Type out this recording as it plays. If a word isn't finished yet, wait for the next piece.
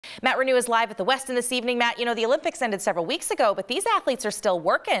Matt Renew is live at the Westin this evening. Matt, you know, the Olympics ended several weeks ago, but these athletes are still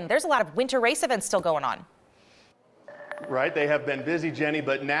working. There's a lot of winter race events still going on. Right, they have been busy, Jenny,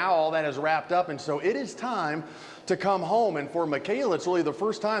 but now all that is wrapped up, and so it is time to come home. And for Mikaela, it's really the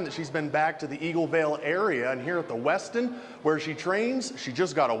first time that she's been back to the Eagle Vale area, and here at the Westin, where she trains, she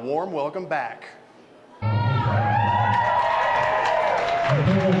just got a warm welcome back.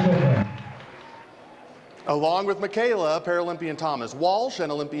 Along with Mikaela, Paralympian Thomas Walsh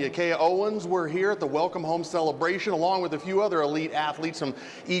and Olympia Kea Owens were here at the Welcome Home celebration, along with a few other elite athletes from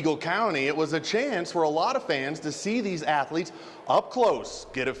Eagle County. It was a chance for a lot of fans to see these athletes up close,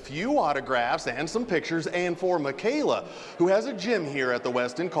 get a few autographs and some pictures. And for Mikaela, who has a gym here at the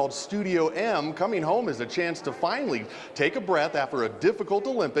Westin called Studio M, coming home is a chance to finally take a breath after a difficult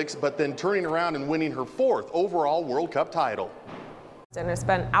Olympics, but then turning around and winning her 4th overall World Cup title. And I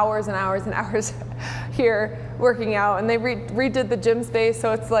spent hours and hours and hours here working out, and they redid the gym space,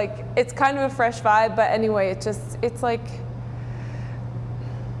 so it's like, it's kind of a fresh vibe, but anyway, it's just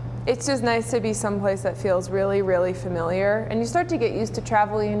nice to be someplace that feels really, really familiar. And you start to get used to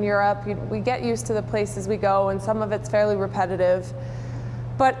traveling in Europe. We get used to the places we go, and some of it's fairly repetitive,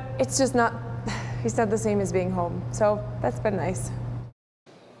 but it's just not the same as being home. So that's been nice.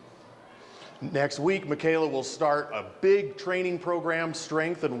 Next week, Mikaela will start a big training program,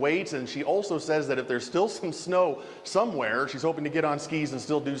 strength and weights, and she also says that if there's still some snow somewhere, she's hoping to get on skis and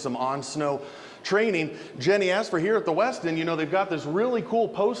still do some on-snow training. Jenny, as for here at the Westin, you know, they've got this really cool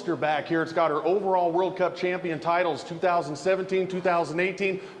poster back here. It's got her overall World Cup champion titles, 2017,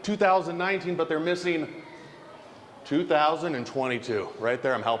 2018, 2019, but they're missing 2022. Right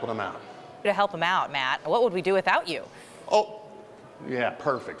there, I'm helping them out. To help them out, Matt, what would we do without you? Oh. Yeah,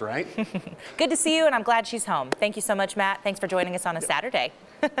 perfect, right? Good to see you, and I'm glad she's home. Thank you so much, Matt. Thanks for joining us on a Saturday.